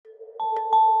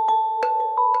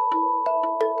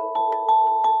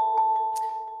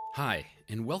Hi,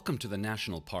 and welcome to the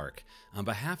National Park. On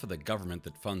behalf of the government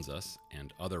that funds us,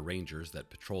 and other rangers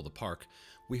that patrol the park,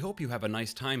 we hope you have a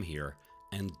nice time here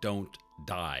and don't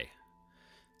die.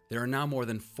 There are now more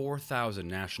than 4,000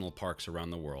 national parks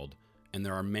around the world, and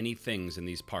there are many things in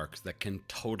these parks that can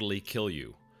totally kill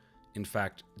you. In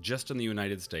fact, just in the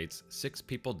United States, 6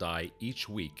 people die each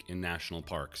week in national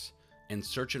parks, and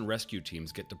search and rescue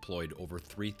teams get deployed over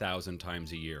 3,000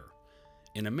 times a year.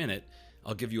 In a minute,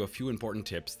 I'll give you a few important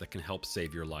tips that can help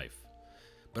save your life.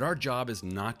 But our job is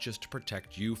not just to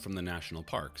protect you from the national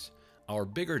parks. Our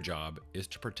bigger job is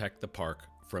to protect the park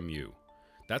from you.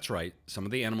 That's right, some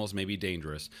of the animals may be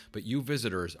dangerous, but you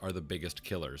visitors are the biggest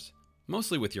killers.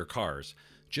 Mostly with your cars.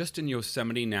 Just in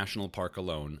Yosemite National Park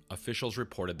alone, officials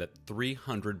reported that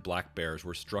 300 black bears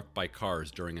were struck by cars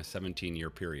during a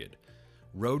 17-year period.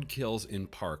 Road kills in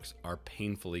parks are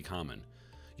painfully common.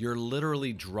 You're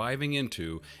literally driving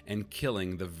into and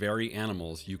killing the very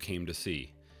animals you came to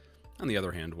see. On the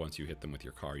other hand, once you hit them with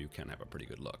your car, you can have a pretty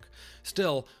good look.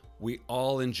 Still, we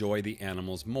all enjoy the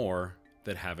animals more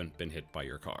that haven't been hit by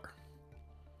your car.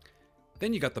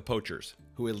 Then you got the poachers,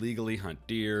 who illegally hunt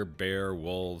deer, bear,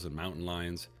 wolves, and mountain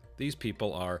lions. These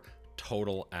people are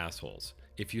total assholes.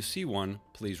 If you see one,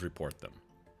 please report them.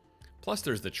 Plus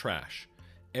there's the trash.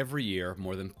 Every year,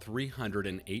 more than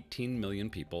 318 million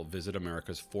people visit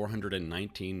America's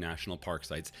 419 national park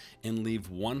sites and leave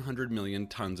 100 million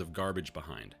tons of garbage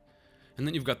behind. And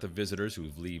then you've got the visitors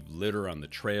who leave litter on the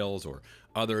trails, or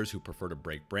others who prefer to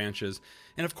break branches.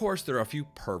 And of course, there are a few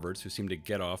perverts who seem to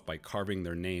get off by carving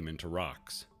their name into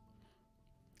rocks.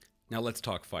 Now let's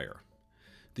talk fire.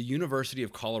 The University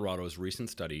of Colorado's recent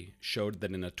study showed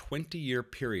that in a 20-year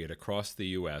period across the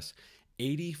U.S.,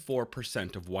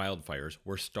 84% of wildfires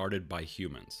were started by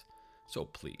humans. So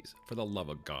please, for the love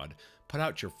of God, put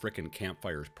out your frickin'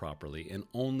 campfires properly and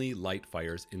only light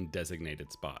fires in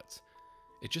designated spots.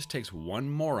 It just takes one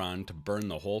moron to burn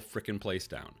the whole frickin' place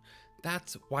down.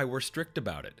 That's why we're strict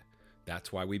about it.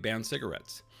 That's why we ban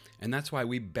cigarettes. And that's why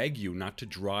we beg you not to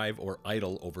drive or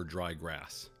idle over dry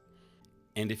grass.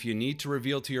 And if you need to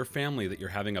reveal to your family that you're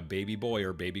having a baby boy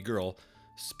or baby girl,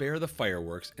 spare the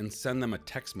fireworks and send them a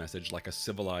text message like a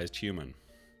civilized human.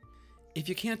 If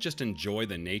you can't just enjoy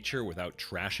the nature without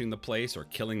trashing the place or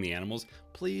killing the animals,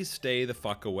 please stay the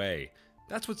fuck away.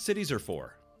 That's what cities are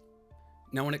for.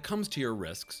 Now when it comes to your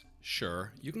risks,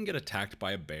 sure, you can get attacked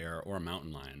by a bear or a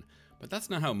mountain lion, but that's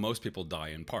not how most people die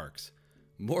in parks.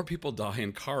 More people die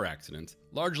in car accidents,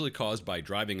 largely caused by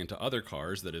driving into other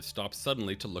cars that have stopped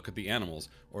suddenly to look at the animals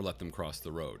or let them cross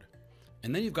the road.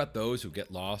 And then you've got those who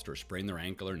get lost or sprain their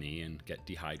ankle or knee and get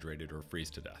dehydrated or freeze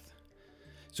to death.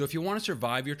 So if you want to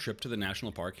survive your trip to the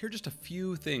national park, here are just a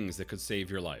few things that could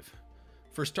save your life.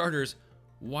 For starters,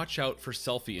 watch out for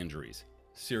selfie injuries.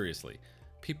 Seriously,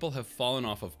 people have fallen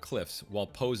off of cliffs while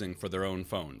posing for their own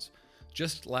phones.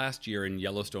 Just last year in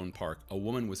Yellowstone Park, a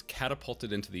woman was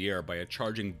catapulted into the air by a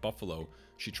charging buffalo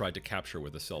she tried to capture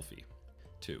with a selfie.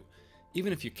 2.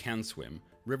 Even if you can swim,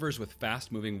 rivers with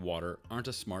fast-moving water aren't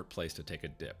a smart place to take a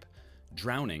dip.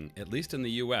 Drowning, at least in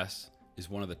the US, is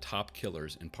one of the top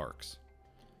killers in parks.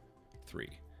 3.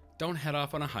 Don't head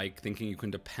off on a hike thinking you can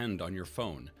depend on your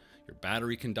phone. Your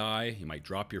battery can die, you might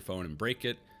drop your phone and break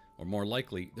it, or more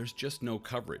likely, there's just no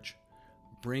coverage.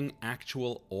 Bring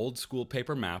actual old-school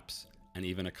paper maps and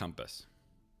even a compass.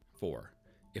 4.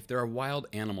 If there are wild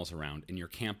animals around and you're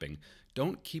camping,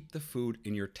 don't keep the food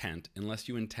in your tent unless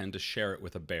you intend to share it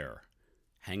with a bear.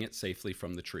 Hang it safely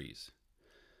from the trees.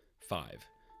 5.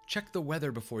 Check the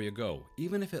weather before you go.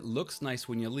 Even if it looks nice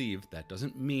when you leave, that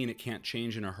doesn't mean it can't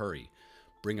change in a hurry.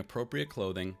 Bring appropriate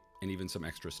clothing and even some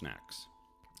extra snacks.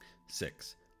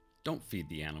 6. Don't feed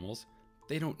the animals.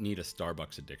 They don't need a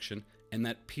Starbucks addiction, and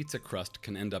that pizza crust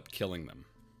can end up killing them.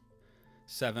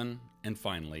 7. And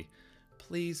finally,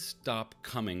 please stop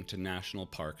coming to national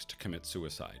parks to commit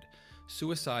suicide.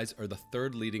 Suicides are the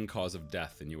 3rd leading cause of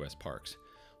death in U.S. parks.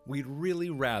 We'd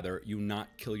really rather you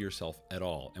not kill yourself at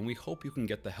all, and we hope you can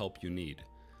get the help you need.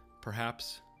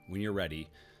 Perhaps, when you're ready,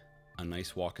 a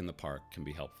nice walk in the park can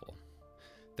be helpful.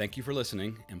 Thank you for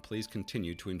listening, and please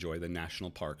continue to enjoy the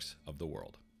national parks of the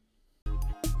world.